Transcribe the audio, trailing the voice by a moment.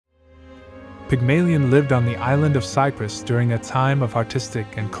Pygmalion lived on the island of Cyprus during a time of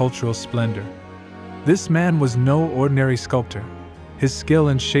artistic and cultural splendor. This man was no ordinary sculptor. His skill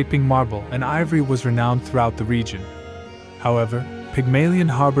in shaping marble and ivory was renowned throughout the region. However, Pygmalion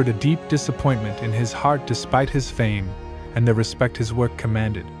harbored a deep disappointment in his heart despite his fame and the respect his work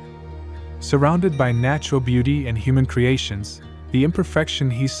commanded. Surrounded by natural beauty and human creations, the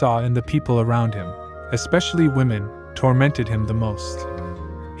imperfection he saw in the people around him, especially women, tormented him the most.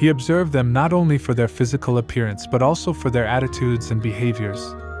 He observed them not only for their physical appearance but also for their attitudes and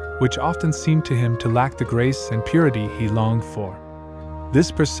behaviors, which often seemed to him to lack the grace and purity he longed for. This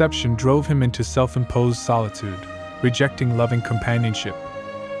perception drove him into self-imposed solitude, rejecting loving companionship.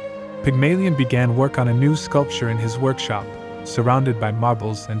 Pygmalion began work on a new sculpture in his workshop, surrounded by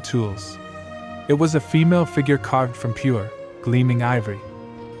marbles and tools. It was a female figure carved from pure, gleaming ivory.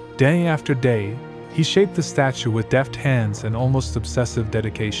 Day after day, he shaped the statue with deft hands and almost obsessive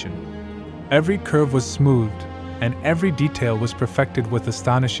dedication. Every curve was smoothed, and every detail was perfected with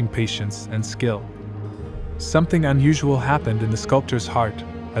astonishing patience and skill. Something unusual happened in the sculptor's heart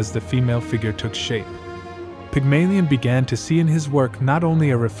as the female figure took shape. Pygmalion began to see in his work not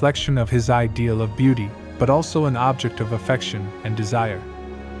only a reflection of his ideal of beauty, but also an object of affection and desire.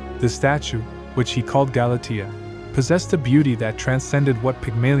 The statue, which he called Galatea, possessed a beauty that transcended what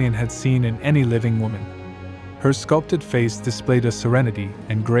Pygmalion had seen in any living woman. Her sculpted face displayed a serenity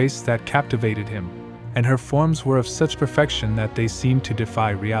and grace that captivated him, and her forms were of such perfection that they seemed to defy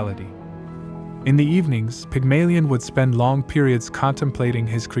reality. In the evenings, Pygmalion would spend long periods contemplating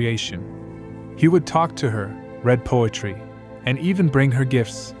his creation. He would talk to her, read poetry, and even bring her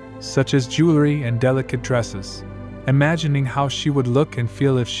gifts, such as jewelry and delicate dresses, imagining how she would look and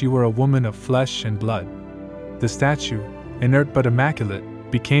feel if she were a woman of flesh and blood. The statue, inert but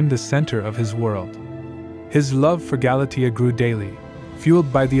immaculate, became the center of his world. His love for Galatea grew daily,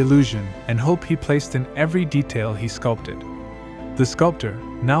 fueled by the illusion and hope he placed in every detail he sculpted. The sculptor,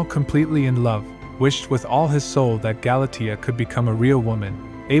 now completely in love, wished with all his soul that Galatea could become a real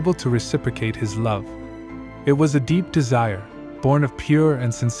woman, able to reciprocate his love. It was a deep desire, born of pure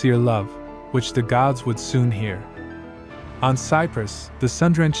and sincere love, which the gods would soon hear. On Cyprus, the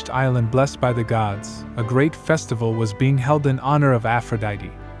sun-drenched island blessed by the gods, a great festival was being held in honor of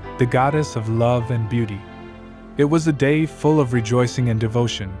Aphrodite, the goddess of love and beauty. It was a day full of rejoicing and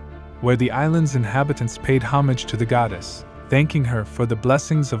devotion, where the island's inhabitants paid homage to the goddess, thanking her for the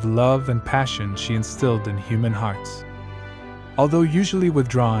blessings of love and passion she instilled in human hearts. Although usually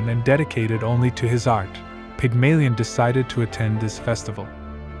withdrawn and dedicated only to his art, Pygmalion decided to attend this festival.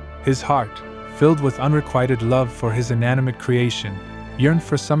 His heart, filled with unrequited love for his inanimate creation, yearned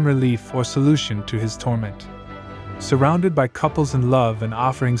for some relief or solution to his torment. Surrounded by couples in love and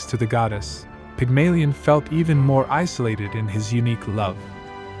offerings to the goddess, Pygmalion felt even more isolated in his unique love.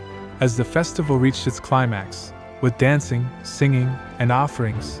 As the festival reached its climax, with dancing, singing, and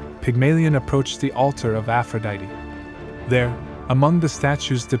offerings, Pygmalion approached the altar of Aphrodite. There, among the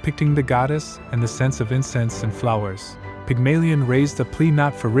statues depicting the goddess and the scents of incense and flowers, Pygmalion raised a plea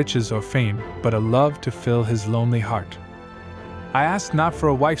not for riches or fame, but a love to fill his lonely heart. "I ask not for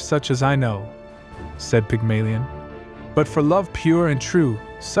a wife such as I know," said Pygmalion, "but for love pure and true,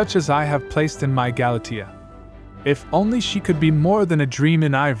 such as I have placed in my Galatea. If only she could be more than a dream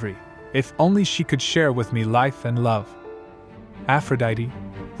in ivory, if only she could share with me life and love." Aphrodite,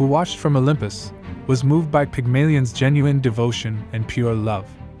 who watched from Olympus, was moved by Pygmalion's genuine devotion and pure love.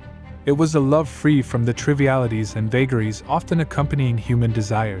 It was a love free from the trivialities and vagaries often accompanying human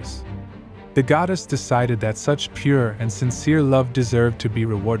desires. The goddess decided that such pure and sincere love deserved to be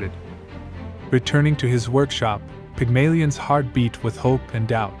rewarded. Returning to his workshop, Pygmalion's heart beat with hope and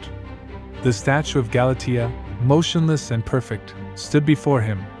doubt. The statue of Galatea, motionless and perfect, stood before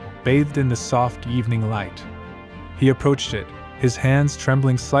him, bathed in the soft evening light. He approached it, his hands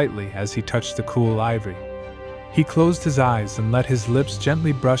trembling slightly as he touched the cool ivory. He closed his eyes and let his lips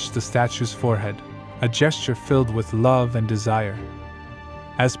gently brush the statue's forehead, a gesture filled with love and desire.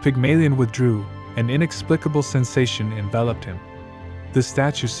 As Pygmalion withdrew, an inexplicable sensation enveloped him. The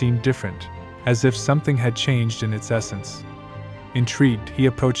statue seemed different, as if something had changed in its essence. Intrigued, he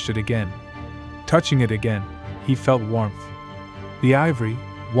approached it again. Touching it again, he felt warmth. The ivory,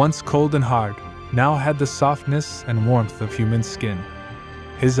 once cold and hard, now had the softness and warmth of human skin.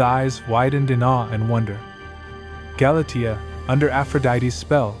 His eyes widened in awe and wonder. Galatea, under Aphrodite's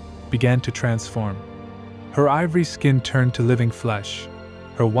spell, began to transform. Her ivory skin turned to living flesh.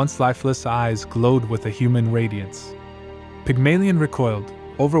 Her once lifeless eyes glowed with a human radiance. Pygmalion recoiled,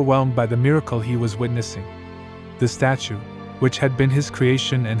 overwhelmed by the miracle he was witnessing. The statue, which had been his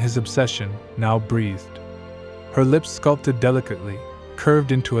creation and his obsession, now breathed. Her lips sculpted delicately,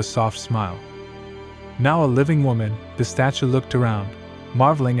 curved into a soft smile. Now a living woman, the statue looked around,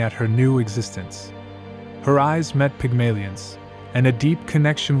 marveling at her new existence. Her eyes met Pygmalion's, and a deep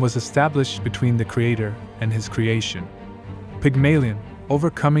connection was established between the creator and his creation. Pygmalion,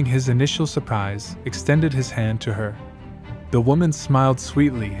 overcoming his initial surprise, extended his hand to her. The woman smiled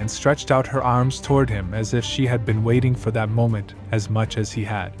sweetly and stretched out her arms toward him as if she had been waiting for that moment as much as he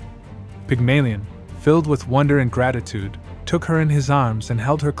had. Pygmalion, filled with wonder and gratitude, took her in his arms and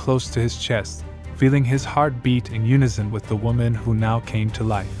held her close to his chest, feeling his heart beat in unison with the woman who now came to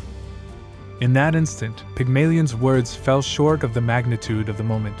life. In that instant, Pygmalion's words fell short of the magnitude of the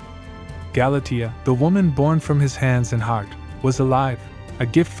moment. Galatea, the woman born from his hands and heart, was alive, a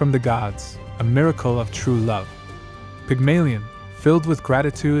gift from the gods, a miracle of true love. Pygmalion, filled with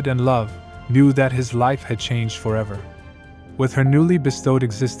gratitude and love, knew that his life had changed forever. With her newly bestowed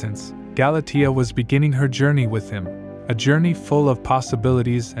existence, Galatea was beginning her journey with him, a journey full of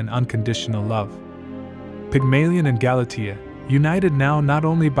possibilities and unconditional love. Pygmalion and Galatea, united now not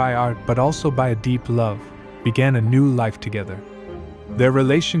only by art but also by a deep love, began a new life together. Their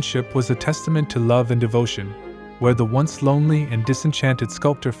relationship was a testament to love and devotion, where the once lonely and disenchanted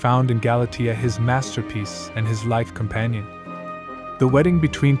sculptor found in Galatea his masterpiece and his life companion. The wedding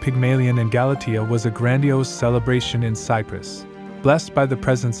between Pygmalion and Galatea was a grandiose celebration in Cyprus, blessed by the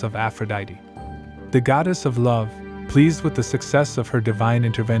presence of Aphrodite. The goddess of love, pleased with the success of her divine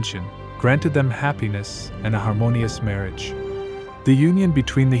intervention, granted them happiness and a harmonious marriage. The union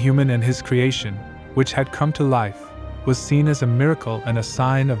between the human and his creation, which had come to life, was seen as a miracle and a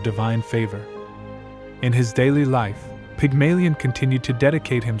sign of divine favor. In his daily life, Pygmalion continued to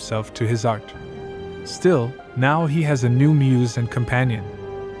dedicate himself to his art. Still, now he has a new muse and companion.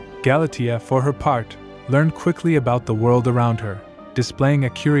 Galatea, for her part, learned quickly about the world around her, displaying a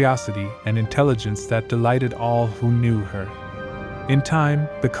curiosity and intelligence that delighted all who knew her. In time,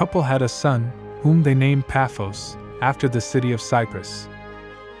 the couple had a son, whom they named Paphos, after the city of Cyprus.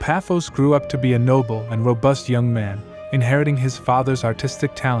 Paphos grew up to be a noble and robust young man, inheriting his father's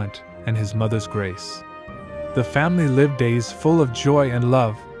artistic talent and his mother's grace. The family lived days full of joy and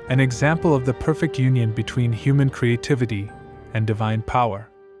love, an example of the perfect union between human creativity and divine power.